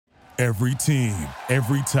Every team,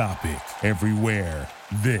 every topic, everywhere.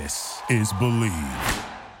 This is Bleav.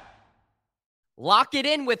 Lock it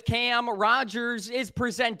in with Cam Rogers is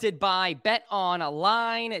presented by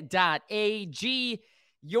betonline.ag,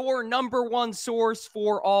 your number one source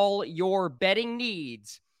for all your betting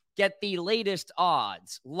needs. Get the latest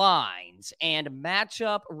odds, lines, and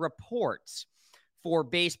matchup reports for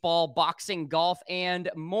baseball, boxing, golf, and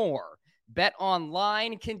more.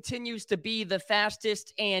 BetOnline continues to be the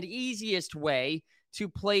fastest and easiest way to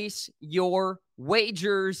place your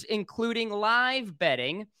wagers, including live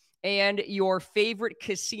betting and your favorite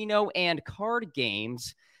casino and card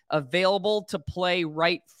games available to play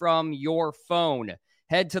right from your phone.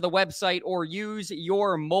 Head to the website or use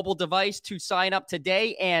your mobile device to sign up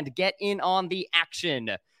today and get in on the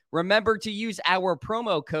action. Remember to use our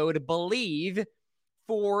promo code Bleav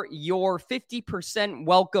for your 50%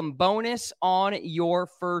 welcome bonus on your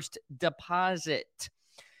first deposit.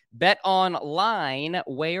 Bet online,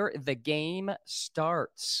 where the game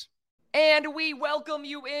starts. And we welcome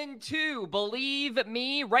you into Bleav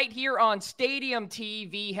Me right here on Stadium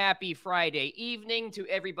TV. Happy Friday evening to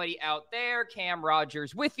everybody out there. Cam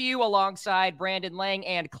Rogers with you alongside Brandon Lang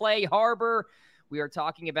and Clay Harbor. We are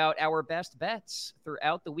talking about our best bets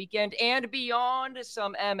throughout the weekend and beyond.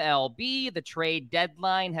 Some MLB. The trade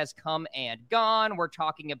deadline has come and gone. We're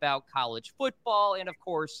talking about college football and, of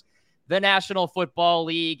course, the National Football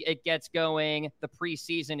League. It gets going. The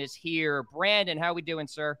preseason is here. Brandon, how we doing,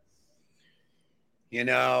 sir? You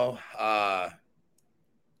know, I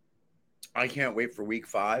can't wait for week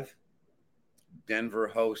 5. Denver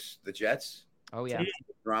hosts the Jets. Oh, yeah.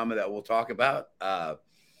 Drama that we'll talk about.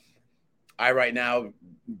 I right now,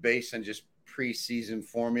 based on just preseason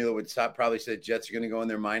formula, would probably say Jets are going to go in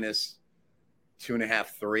there minus 2.5,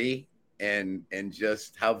 3, and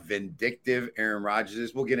just how vindictive Aaron Rodgers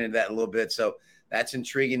is. We'll get into that in a little bit. So that's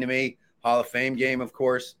intriguing to me. Hall of Fame game, of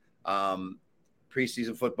course.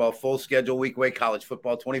 Preseason football, full schedule, week away, college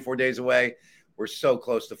football, 24 days away. We're so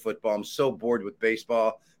close to football. I'm so bored with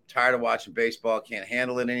baseball. Tired of watching baseball. Can't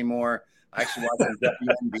handle it anymore. I actually watched the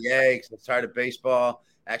WNBA because I'm tired of baseball.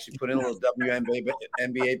 Actually put in a little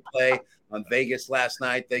WNBA play on Vegas last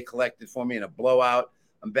night. They collected for me in a blowout.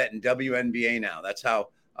 I'm betting WNBA now. That's how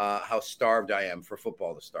starved I am for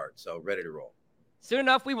football to start. So ready to roll. Soon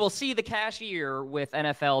enough, we will see the cashier with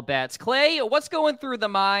NFL bets. Clay, what's going through the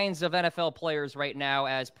minds of NFL players right now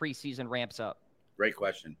as preseason ramps up? Great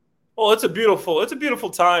question. Well, it's a beautiful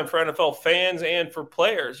time for NFL fans and for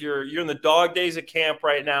players. You're in the dog days of camp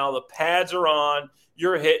right now. The pads are on.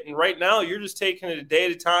 You're hitting. Right now, you're just taking it a day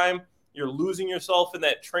at a time. You're losing yourself in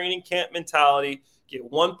that training camp mentality. Get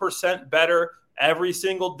 1% better every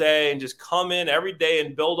single day and just come in every day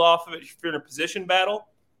and build off of it. If you're in a position battle,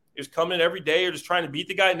 you're just coming in every day. You're just trying to beat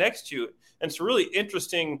the guy next to you. And it's a really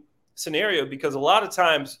interesting scenario because a lot of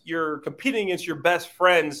times you're competing against your best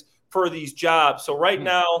friends for these jobs. So right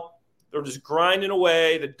now, they're just grinding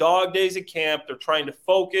away. The dog days at camp, they're trying to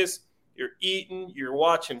focus. You're eating, you're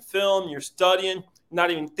watching film, you're studying,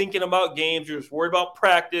 not even thinking about games. You're just worried about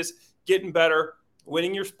practice, getting better,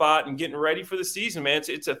 winning your spot, and getting ready for the season, man.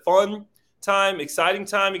 It's a fun time, exciting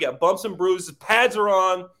time. You got bumps and bruises. Pads are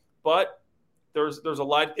on, but there's a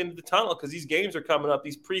light at the end of the tunnel because these games are coming up.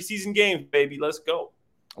 These preseason games, baby. Let's go.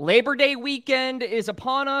 Labor Day weekend is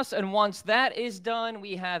upon us, and once that is done,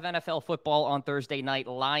 we have NFL football on Thursday night,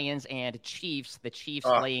 Lions and Chiefs. The Chiefs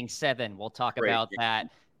laying 7. We'll talk about that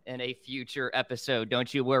in a future episode.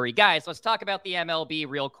 Don't you worry. Guys, let's talk about the MLB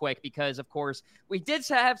real quick because, of course, we did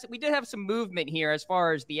have some movement here as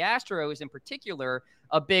far as the Astros in particular,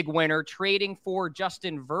 a big winner, trading for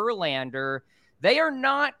Justin Verlander. They are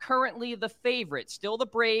not currently the favorite. Still the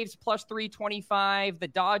Braves plus 325. The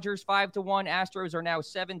Dodgers 5-1. Astros are now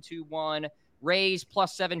 7-1. Rays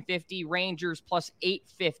plus 750. Rangers plus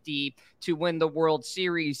 850 to win the World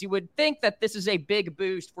Series. You would think that this is a big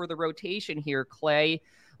boost for the rotation here, Clay.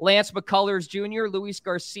 Lance McCullers Jr., Luis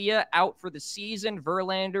Garcia out for the season.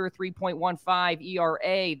 Verlander 3.15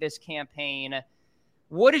 ERA this campaign.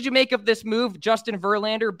 What did you make of this move, Justin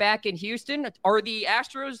Verlander back in Houston? Are the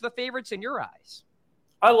Astros the favorites in your eyes?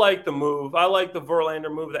 I like the move. I like the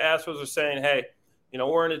Verlander move. The Astros are saying, hey,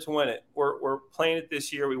 we're in it to win it. We're playing it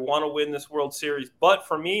this year. We want to win this World Series. But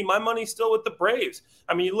for me, my money's still with the Braves.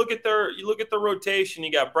 I mean, you look at the rotation.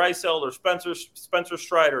 You got Bryce Elder, Spencer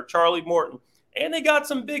Strider, Charlie Morton, and they got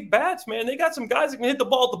some big bats, man. They got some guys that can hit the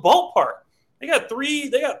ball at the ballpark. They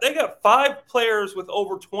got 5 players with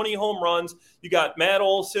over 20 home runs. You got Matt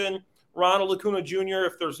Olson, Ronald Acuna Jr.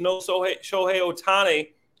 If there's no Shohei Ohtani,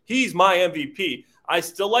 he's my MVP. I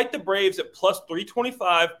still like the Braves at plus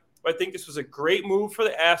 325. I think this was a great move for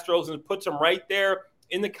the Astros, and it puts them right there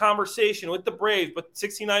in the conversation with the Braves, but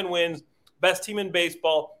 69 wins, best team in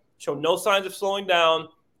baseball, show no signs of slowing down.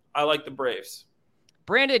 I like the Braves.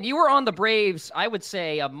 Brandon, you were on the Braves, I would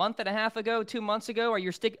say, a month and a half ago, 2 months ago. Are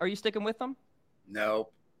you sticking with them?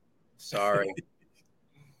 Nope. Sorry.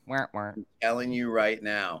 I'm telling you right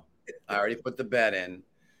now, I already put the bet in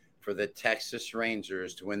for the Texas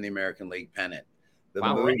Rangers to win the American League pennant.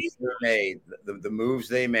 The moves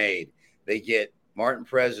they made, they get Martin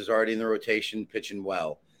Perez is already in the rotation, pitching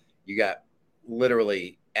well. You got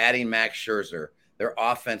literally adding Max Scherzer. Their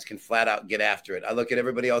offense can flat out get after it. I look at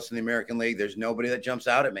everybody else in the American League. There's nobody that jumps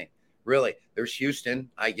out at me. Really. There's Houston.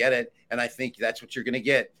 I get it. And I think that's what you're going to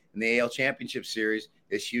get in the AL Championship Series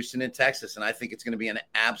is Houston and Texas. And I think it's going to be an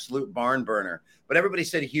absolute barn burner. But everybody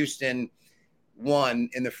said Houston won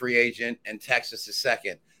in the free agent and Texas is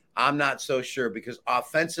second. I'm not so sure because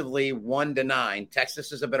offensively 1-9,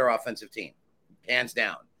 Texas is a better offensive team. Hands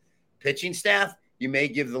down. Pitching staff, you may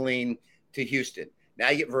give the lean to Houston. Now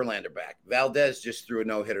you get Verlander back. Valdez just threw a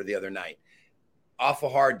no-hitter the other night. Awful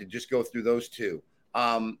hard to just go through those two.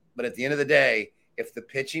 But at the end of the day, if the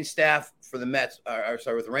pitching staff for the Mets,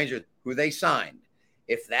 with the Rangers, who they signed,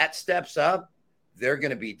 if that steps up, they're going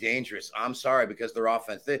to be dangerous. I'm sorry because their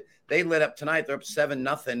offense, they lit up tonight. They're up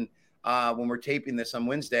 7-0 when we're taping this on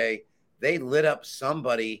Wednesday. They lit up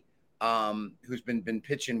somebody who's been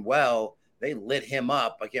pitching well. They lit him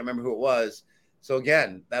up. I can't remember who it was. So,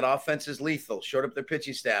 again, that offense is lethal. Short up their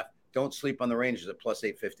pitching staff. Don't sleep on the Rangers at plus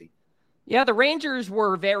 850. Yeah, the Rangers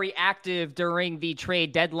were very active during the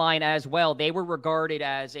trade deadline as well. They were regarded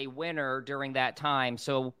as a winner during that time.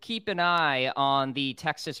 So keep an eye on the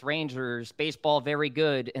Texas Rangers. Baseball very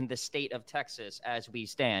good in the state of Texas as we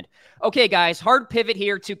stand. Okay, guys, hard pivot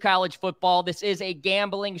here to college football. This is a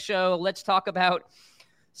gambling show. Let's talk about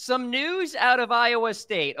some news out of Iowa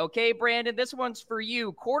State. Okay, Brandon, this one's for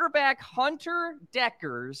you. Quarterback Hunter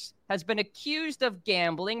Deckers has been accused of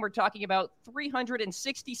gambling. We're talking about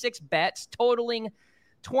 366 bets totaling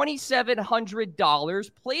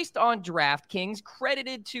 $2,700 placed on DraftKings,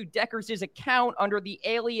 credited to Deckers' account under the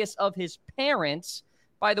alias of his parents.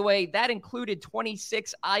 By the way, that included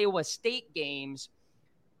 26 Iowa State games.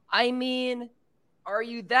 I mean, are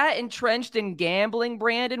you that entrenched in gambling,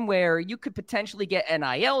 Brandon, where you could potentially get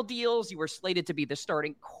NIL deals? You were slated to be the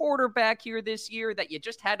starting quarterback here this year, that you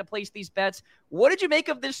just had to place these bets. What did you make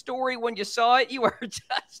of this story when you saw it? You are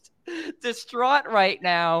just distraught right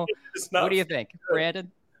now. What do you think,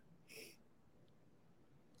 Brandon?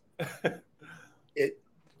 It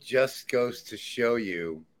just goes to show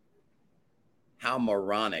you how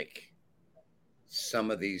moronic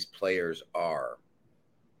some of these players are.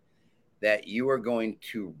 That you are going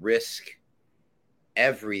to risk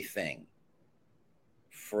everything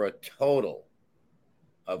for a total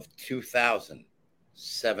of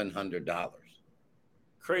 $2,700.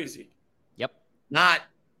 Crazy. Yep. Not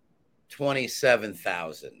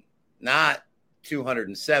 27,000, not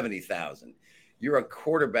 270,000. You're a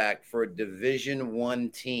quarterback for a Division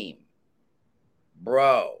I team.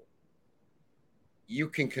 Bro, you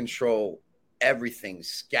can control everything,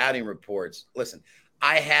 scouting reports. Listen,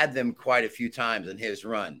 I had them quite a few times in his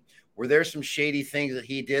run. Were there some shady things that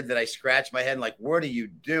he did that I scratched my head and like, what are you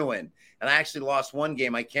doing? And I actually lost one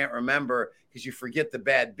game. I can't remember because you forget the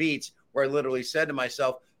bad beats where I literally said to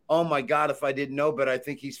myself, oh my God, if I didn't know better, I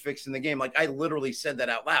think he's fixing the game. Like I literally said that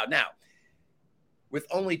out loud. Now, with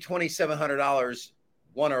only $2,700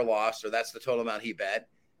 won or lost, or that's the total amount he bet,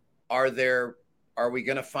 are we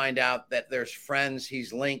going to find out that there's friends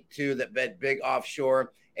he's linked to that bet big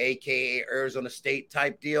offshore, AKA Arizona State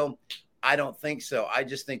type deal? I don't think so. I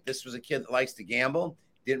just think this was a kid that likes to gamble,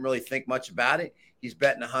 didn't really think much about it. He's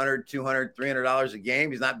betting $100, $200, $300 a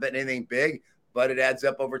game. He's not betting anything big, but it adds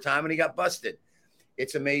up over time, and he got busted.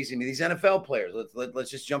 It's amazing. These NFL players, let's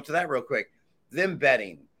just jump to that real quick. Them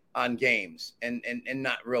betting on games and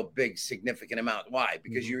not real big significant amount. Why?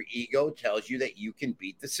 Because your ego tells you that you can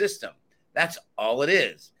beat the system. That's all it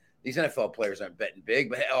is. These NFL players aren't betting big,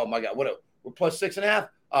 but hey, oh my God, we're plus 6.5.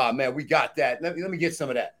 Oh man, we got that. Let me get some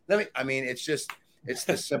of that. It's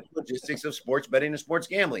the simple logistics of sports betting and sports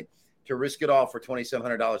gambling. To risk it all for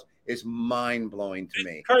 $2,700 is mind blowing to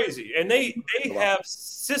me. It's crazy. And they have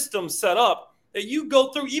systems set up that you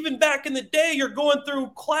go through. Even back in the day, you're going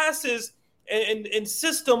through classes and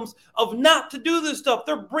systems of not to do this stuff.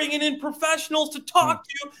 They're bringing in professionals to talk to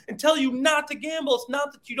you and tell you not to gamble. It's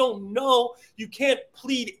not that you don't know. You can't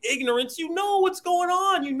plead ignorance. You know what's going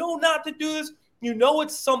on. You know not to do this. You know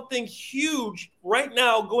it's something huge right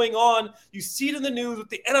now going on. You see it in the news with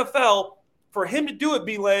the NFL. For him to do it,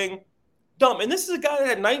 Bleav, dumb. And this is a guy that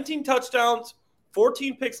had 19 touchdowns,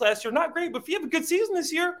 14 picks last year. Not great, but if you have a good season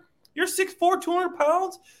this year, You're 6'4", 200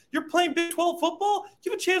 pounds. You're playing Big 12 football.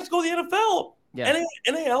 You have a chance to go to the NFL. Yeah.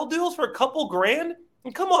 NAL deals for a couple grand.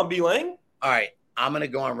 And come on, Bleav. All right. I'm going to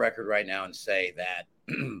go on record right now and say that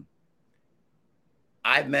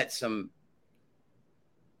I've met some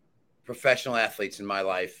professional athletes in my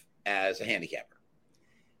life as a handicapper,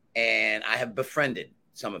 and I have befriended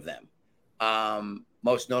some of them.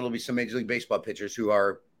 Most notably some Major League Baseball pitchers who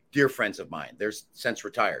are dear friends of mine. They're since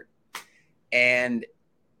retired. And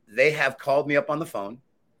they have called me up on the phone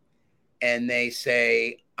and they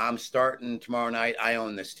say, I'm starting tomorrow night. I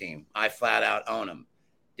own this team. I flat out own them.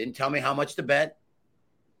 Didn't tell me how much to bet.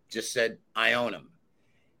 Just said, I own them.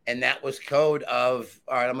 And that was code of,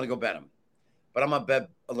 all right, I'm going to go bet them. But I'm going to bet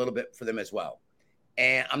a little bit for them as well.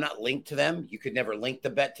 And I'm not linked to them. You could never link the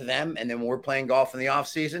bet to them. And then when we're playing golf in the off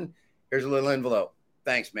season, here's a little envelope.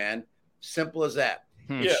 Thanks, man. Simple as that.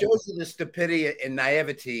 It shows you the stupidity and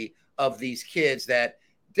naivety of these kids that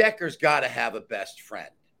Decker's got to have a best friend.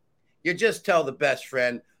 You just tell the best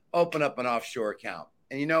friend, open up an offshore account.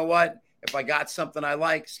 And you know what? If I got something I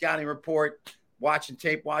like, scouting report, watching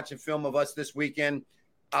tape, watching film of us this weekend,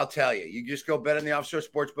 I'll tell you. You just go bet in the offshore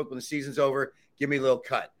sports book when the season's over. Give me a little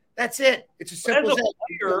cut. That's it. It's as simple as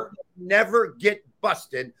that. Never get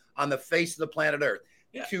busted on the face of the planet Earth.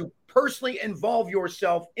 Yeah. To personally involve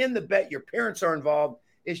yourself in the bet, your parents are involved.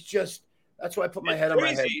 It's just, that's why I put my head on my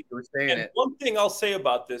head. And one thing I'll say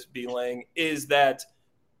about this, Bleav, is that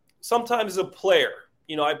sometimes as a player,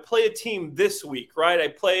 I play a team this week, right? I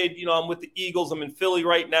played, I'm with the Eagles. I'm in Philly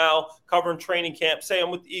right now covering training camp. Say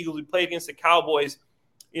I'm with the Eagles. We played against the Cowboys,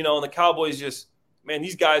 and the Cowboys just, man,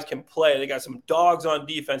 these guys can play. They got some dogs on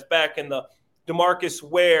defense back in the DeMarcus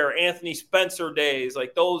Ware, Anthony Spencer days.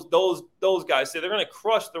 Like those guys say they're going to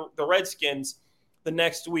crush the Redskins the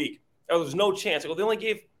next week. There's no chance. I go,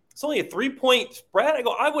 it's only a 3-point spread. I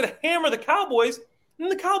go, I would hammer the Cowboys,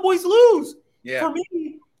 and the Cowboys lose. Yeah. For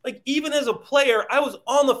me, like even as a player, I was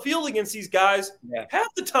on the field against these guys. Yeah. Half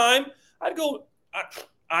the time, I'd go,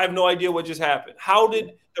 I have no idea what just happened. How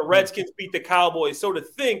did the Redskins beat the Cowboys? So to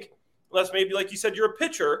think, unless maybe, like you said, you're a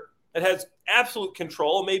pitcher that has absolute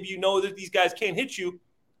control, maybe you know that these guys can't hit you,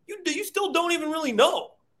 you still don't even really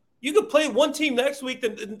know. You could play one team next week,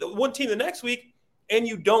 one team the next week, and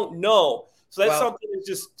you don't know. So that's something that's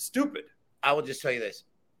just stupid. I will just tell you this.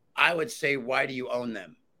 I would say, why do you own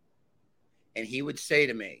them? And he would say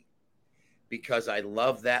to me, because I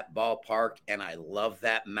love that ballpark and I love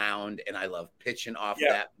that mound and I love pitching off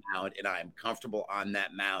that mound and I'm comfortable on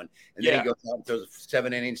that mound. And then he goes out and throws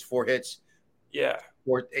 7 innings, 4 hits. Yeah.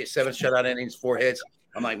 7 shutout innings, 4 hits.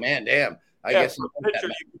 I'm like, man, damn. I guess for a pitcher,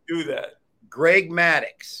 you could do that. Greg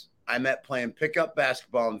Maddux, I met playing pickup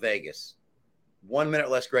basketball in Vegas. 1 minute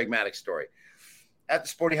less Greg Maddux story. At the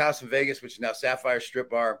Sporting House in Vegas, which is now Sapphire Strip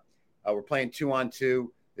Bar, we're playing 2-on-2.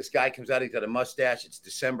 This guy comes out. He's got a mustache. It's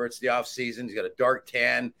December. It's the off season. He's got a dark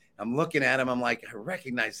tan. I'm looking at him. I'm like, I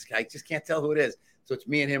recognize this guy. I just can't tell who it is. So it's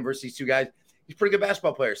me and him versus these two guys. He's a pretty good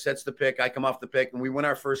basketball player. Sets the pick. I come off the pick, and we win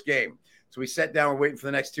our first game. So we sat down. We're waiting for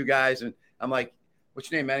the next two guys, and I'm like, what's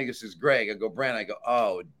your name, man? He goes, this is Greg. I go, Brent. I go,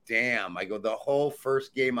 oh, damn. I go, the whole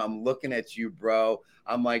first game, I'm looking at you, bro.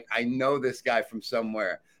 I'm like, I know this guy from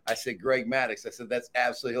somewhere. I said, Greg Maddux. I said, that's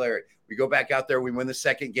absolutely hilarious. We go back out there. We win the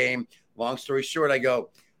second game. Long story short, I go,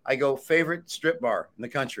 favorite strip bar in the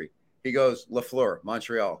country. He goes, LaFleur,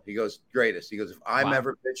 Montreal. He goes, greatest. He goes, if I'm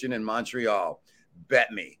ever pitching in Montreal,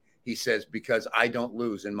 bet me. He says, because I don't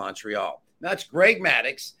lose in Montreal. Now, that's Greg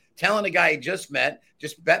Maddux telling a guy he just met,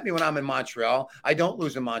 just bet me when I'm in Montreal. I don't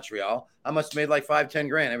lose in Montreal. I must have made like 5-10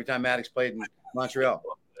 grand every time Maddux played in Montreal.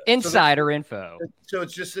 Insider info. So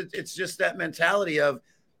it's just that mentality of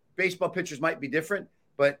baseball pitchers might be different,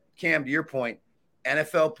 but Cam, to your point,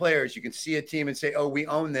 NFL players, you can see a team and say, oh, we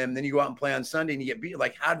own them. Then you go out and play on Sunday and you get beat.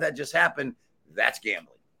 Like, how did that just happen? That's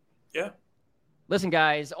gambling. Yeah. Listen,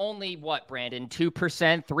 guys, only Brandon?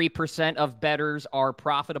 2%, 3% of bettors are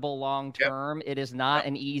profitable long-term. Yep. It is not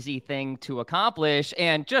an easy thing to accomplish.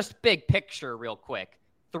 And just big picture real quick,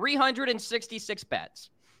 366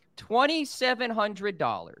 bets,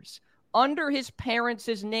 $2,700 under his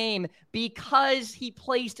parents' name because he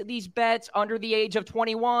placed these bets under the age of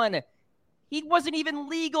 21. He wasn't even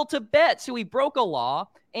legal to bet, so he broke a law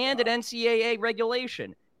and an NCAA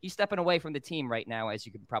regulation. He's stepping away from the team right now, as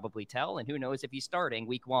you can probably tell, and who knows if he's starting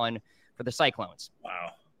week 1 for the Cyclones.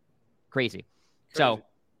 Wow. Crazy. So,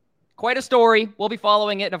 quite a story. We'll be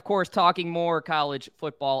following it and, of course, talking more college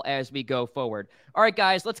football as we go forward. All right,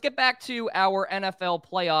 guys, let's get back to our NFL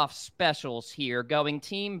playoff specials here, going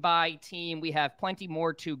team by team. We have plenty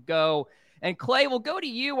more to go. And Clay, we'll go to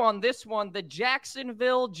you on this one. The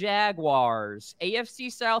Jacksonville Jaguars.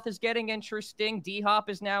 AFC South is getting interesting. D-Hop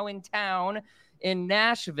is now in town in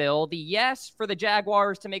Nashville. The yes for the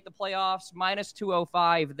Jaguars to make the playoffs, minus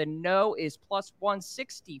 205. The no is plus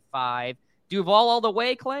 165. Duval all the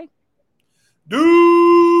way, Clay? Duval!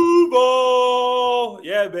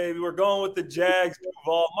 Yeah, baby, we're going with the Jags.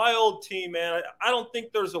 Duval, my old team, man. I don't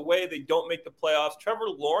think there's a way they don't make the playoffs. Trevor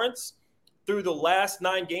Lawrence, through the last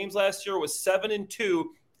 9 games last year, was 7-2,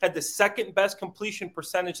 had the second best completion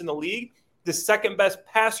percentage in the league, the second best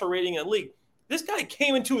passer rating in the league. This guy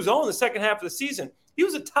came into his own the second half of the season. He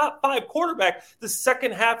was a top 5 quarterback the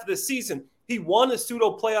second half of the season. He won a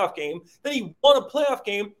pseudo playoff game. Then he won a playoff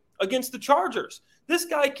game against the Chargers. This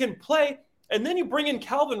guy can play. And then you bring in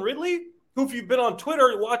Calvin Ridley, who, if you've been on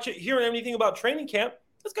Twitter, watch it, hearing anything about training camp,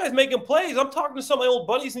 this guy's making plays. I'm talking to some of my old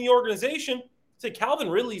buddies in the organization. Say Calvin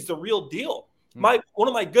Ridley's the real deal. One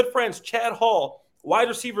of my good friends, Chad Hall, wide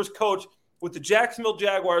receivers coach with the Jacksonville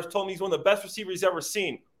Jaguars, told me he's one of the best receivers he's ever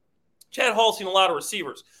seen. Chad Hall's seen a lot of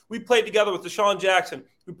receivers. We played together with Deshaun Jackson.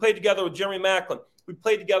 We played together with Jeremy Maclin. We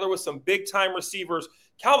played together with some big-time receivers.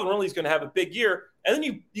 Calvin Ridley's going to have a big year. And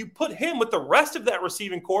then you put him with the rest of that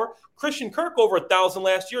receiving core. Christian Kirk over 1,000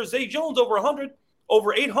 last year. Zay Jones over 100,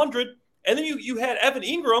 over 800. And then you had Evan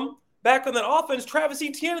Ingram back on that offense. Travis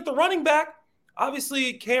Etienne at the running back.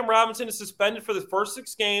 Obviously, Cam Robinson is suspended for the first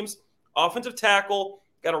 6 games. Offensive tackle.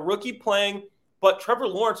 Got a rookie playing. But Trevor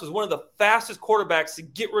Lawrence was one of the fastest quarterbacks to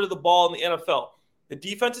get rid of the ball in the NFL. The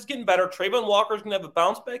defense is getting better. Trayvon Walker's going to have a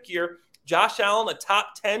bounce-back year. Josh Allen, a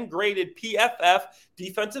top 10 graded PFF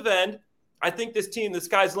defensive end. I think this team, the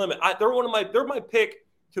sky's the limit. They're my pick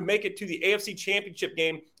to make it to the AFC Championship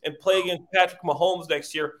game and play against Patrick Mahomes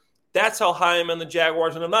next year. That's how high I'm on the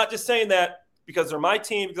Jaguars. And I'm not just saying that because they're my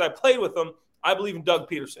team, because I played with them. I believe in Doug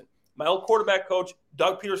Peterson. My old quarterback coach,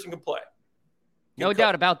 Doug Peterson, can play. No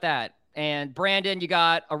doubt about that. And Brandon, you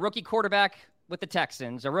got a rookie quarterback with the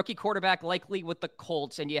Texans, a rookie quarterback likely with the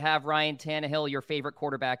Colts, and you have Ryan Tannehill, your favorite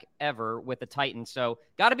quarterback ever, with the Titans. So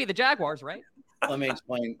got to be the Jaguars, right? Let me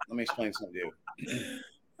explain something to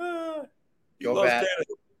you.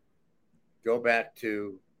 Go back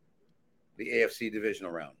to the AFC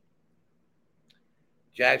divisional round.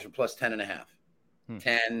 Jags were plus 10.5.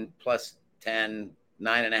 10 plus 10,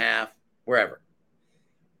 9.5, wherever.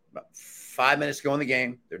 About 5 minutes to go in the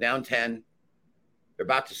game. They're down 10. They're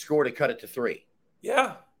about to score to cut it to 3.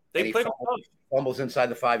 Yeah, they played fumbles inside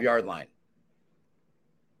the 5-yard line.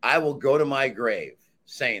 I will go to my grave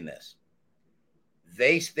saying this.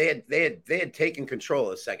 They had taken control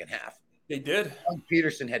of the second half. They did. Doug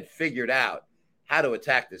Peterson had figured out how to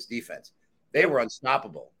attack this defense. They were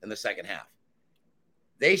unstoppable in the second half.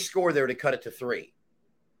 They score there to cut it to 3.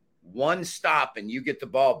 One stop and you get the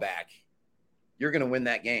ball back, you're going to win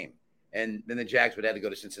that game. And then the Jags would have to go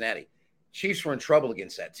to Cincinnati. Chiefs were in trouble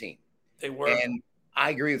against that team. They were. And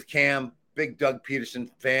I agree with Cam, big Doug Peterson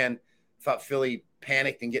fan. Thought Philly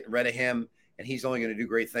panicked in getting rid of him, and he's only going to do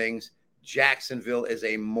great things. Jacksonville is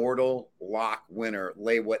a mortal lock winner.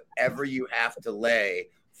 Lay whatever you have to lay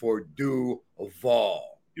for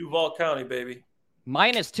Duval. Duval County, baby.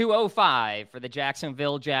 Minus 205 for the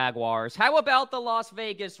Jacksonville Jaguars. How about the Las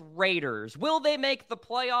Vegas Raiders? Will they make the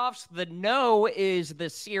playoffs? The no is the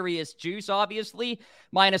serious juice, obviously.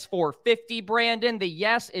 Minus 450, Brandon. The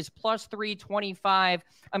yes is plus 325.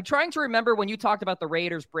 I'm trying to remember when you talked about the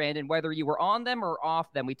Raiders, Brandon, whether you were on them or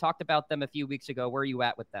off them. We talked about them a few weeks ago. Where are you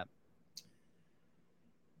at with them?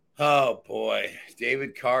 Oh, boy.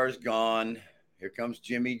 David Carr's gone. Here comes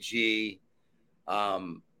Jimmy G.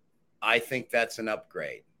 I think that's an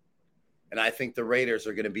upgrade. And I think the Raiders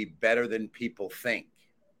are going to be better than people think.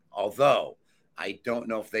 Although I don't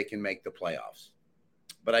know if they can make the playoffs.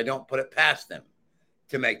 But I don't put it past them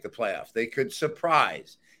to make the playoffs. They could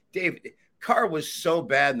surprise. David Carr was so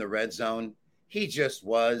bad in the red zone. He just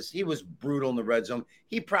was. He was brutal in the red zone.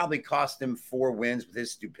 He probably cost them 4 wins with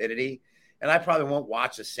his stupidity. And I probably won't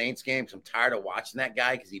watch the Saints game because I'm tired of watching that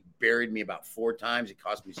guy because he buried me about 4 times. It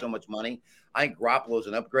cost me so much money. I think Garoppolo's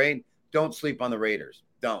an upgrade. Don't sleep on the Raiders.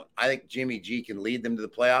 Don't. I think Jimmy G can lead them to the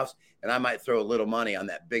playoffs, and I might throw a little money on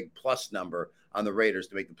that big plus number on the Raiders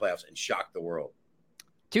to make the playoffs and shock the world.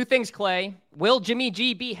 2 things, Clay. Will Jimmy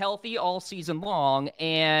G be healthy all season long?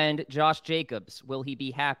 And Josh Jacobs, will he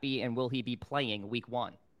be happy and will he be playing week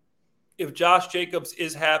 1? If Josh Jacobs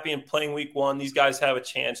is happy and playing week 1, these guys have a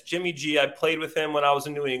chance. Jimmy G, I played with him when I was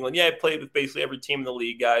in New England. Yeah, I played with basically every team in the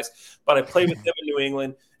league, guys, but I played with him in New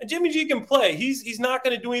England. And Jimmy G can play. He's not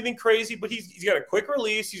going to do anything crazy, but he's got a quick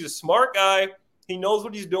release. He's a smart guy. He knows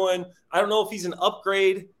what he's doing. I don't know if he's an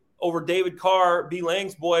upgrade over David Carr, B.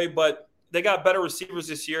 Lang's boy, but they got better receivers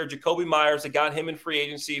this year. Jacoby Myers, they got him in free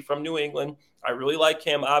agency from New England. I really like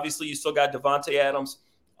him. Obviously, you still got Devontae Adams,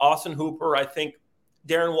 Austin Hooper. I think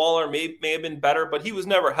Darren Waller may have been better, but he was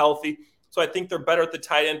never healthy. So I think they're better at the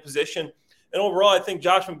tight end position. And overall, I think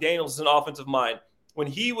Josh McDaniels is an offensive mind. When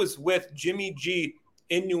he was with Jimmy G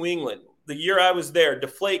in New England, the year I was there,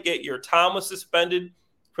 Deflategate year, Tom was suspended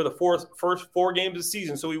for the first 4 games of the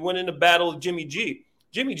season. So we went into battle with Jimmy G.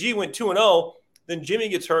 Jimmy G went 2-0. Then Jimmy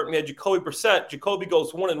gets hurt, and we had Jacoby Brissett. Jacoby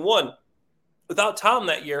goes 1-1. Without Tom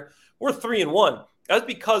that year, we're 3-1. That's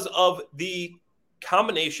because of the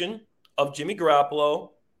combination of Jimmy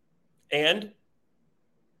Garoppolo and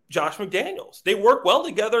Josh McDaniels. They work well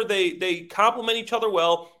together. They complement each other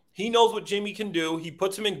well. He knows what Jimmy can do. He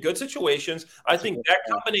puts him in good situations. I think that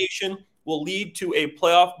combination will lead to a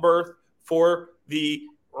playoff berth for the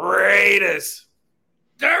Raiders.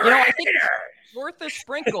 I think it's worth a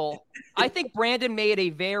sprinkle. I think Brandon made a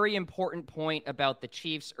very important point about the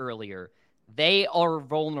Chiefs earlier. They are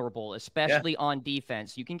vulnerable, especially on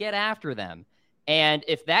defense. You can get after them. And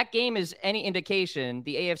if that game is any indication,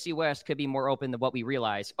 the AFC West could be more open than what we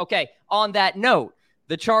realize. Okay, on that note,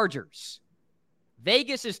 the Chargers.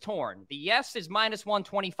 Vegas is torn. The yes is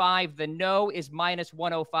 -125. The no is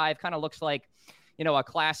 -105. Kind of looks like, a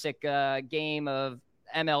classic game of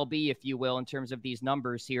MLB, if you will, in terms of these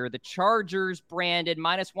numbers here. The Chargers, Brandon,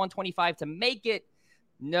 -125 to make it.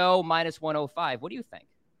 No, -105. What do you think?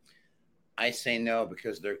 I say no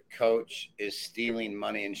because their coach is stealing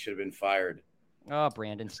money and should have been fired. Oh,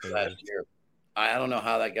 Brandon Staley. Last year. I don't know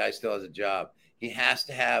how that guy still has a job. He has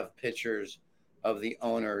to have pictures of the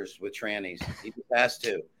owners with trannies. He just has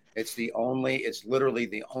to. It's literally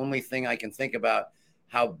the only thing I can think about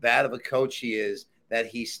how bad of a coach he is that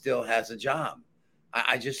he still has a job.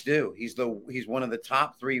 I just do. He's one of the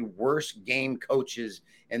top 3 worst game coaches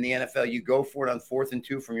in the NFL. You go for it on 4th and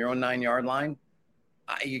 2 from your own 9-yard line.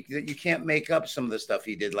 You can't make up some of the stuff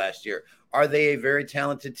he did last year. Are they a very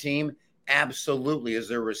talented team? Absolutely. Is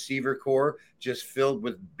their receiver core just filled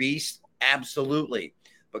with beasts? Absolutely.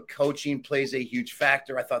 But coaching plays a huge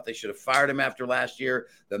factor. I thought they should have fired him after last year.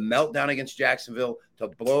 The meltdown against Jacksonville to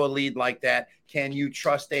blow a lead like that. Can you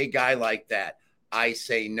trust a guy like that? I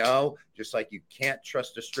say no, just like you can't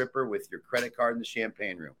trust a stripper with your credit card in the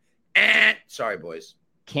champagne room. Sorry, boys.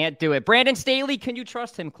 Can't do it. Brandon Staley, can you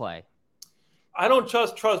trust him, Clay? I don't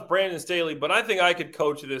trust Brandon Staley, but I think I could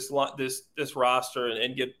coach this roster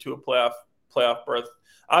and get to a playoff berth.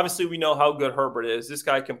 Obviously, we know how good Herbert is. This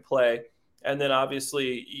guy can play. And then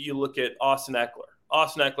obviously you look at Austin Eckler.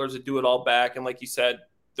 Austin Eckler is a do-it-all back, and like you said,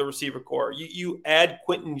 the receiver core. You add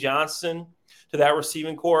Quentin Johnson to that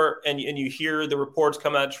receiving core, and you hear the reports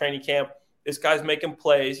coming out of training camp. This guy's making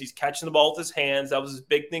plays. He's catching the ball with his hands. That was his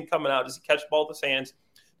big thing coming out, is he catch the ball with his hands.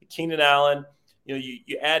 Keenan Allen,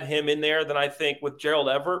 you add him in there. Then I think with Gerald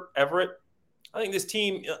Everett, I think this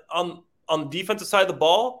team on the defensive side of the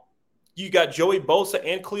ball, you got Joey Bosa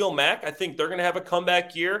and Khalil Mack. I think they're going to have a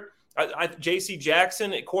comeback year. J.C.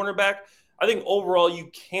 Jackson at cornerback, I think overall you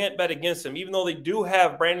can't bet against them, even though they do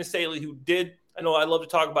have Brandon Staley, who did, I know I love to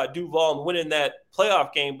talk about Duval and winning that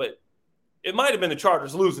playoff game, but it might have been the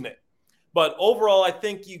Chargers losing it. But overall, I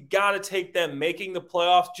think you got to take them making the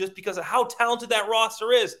playoffs just because of how talented that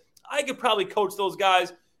roster is. I could probably coach those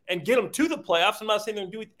guys and get them to the playoffs. I'm not saying they're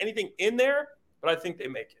going to do anything in there, but I think they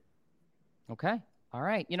make it. Okay. All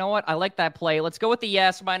right. You know what? I like that play. Let's go with the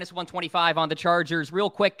yes, -125 on the Chargers. Real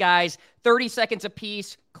quick, guys. 30 seconds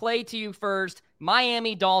apiece. Clay, to you first.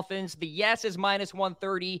 Miami Dolphins. The yes is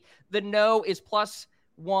 -130. The no is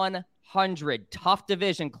 +100. Tough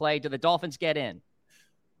division, Clay. Do the Dolphins get in?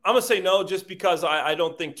 I'm going to say no just because I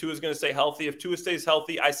don't think Tua is going to stay healthy. If Tua stays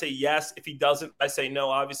healthy, I say yes. If he doesn't, I say no.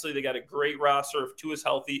 Obviously, they got a great roster. If Tua is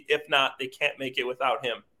healthy, if not, they can't make it without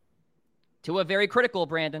him. Tua very critical,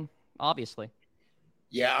 Brandon, obviously.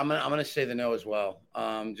 Yeah, I'm gonna say the no as well.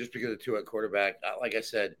 Just because of Tua at quarterback. Like I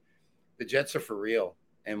said, the Jets are for real.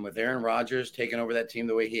 And with Aaron Rodgers taking over that team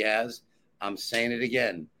the way he has, I'm saying it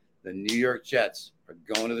again. The New York Jets are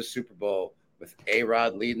going to the Super Bowl with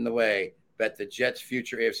A-Rod leading the way. Bet the Jets'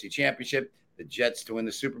 future AFC Championship, the Jets to win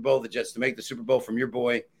the Super Bowl, the Jets to make the Super Bowl from your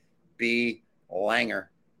boy, B. Langer.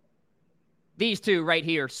 These two right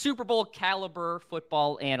here, Super Bowl caliber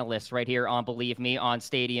football analysts right here on Bleav Me on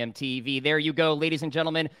Stadium TV. There you go, ladies and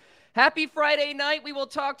gentlemen. Happy Friday night. We will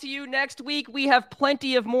talk to you next week. We have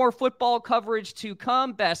plenty of more football coverage to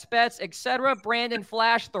come, best bets, etc. Brandon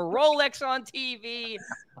flash the Rolex on TV.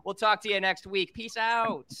 We'll talk to you next week. Peace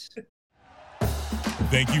out.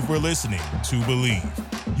 Thank you for listening to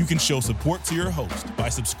Bleav. You can show support to your host by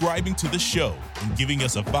subscribing to the show and giving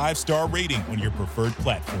us a 5-star rating on your preferred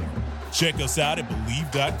platform. Check us out at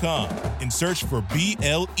Bleav.com and search for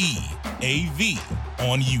BLEAV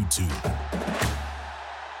on YouTube.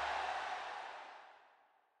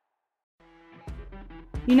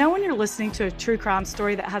 You know when you're listening to a true crime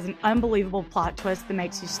story that has an unbelievable plot twist that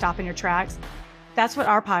makes you stop in your tracks? That's what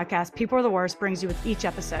our podcast, People Are the Worst, brings you with each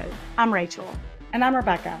episode. I'm Rachel. And I'm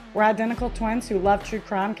Rebecca. We're identical twins who love true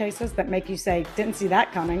crime cases that make you say, didn't see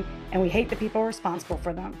that coming, and we hate the people responsible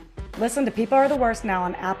for them. Listen to People Are the Worst now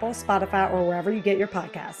on Apple, Spotify, or wherever you get your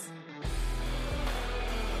podcasts.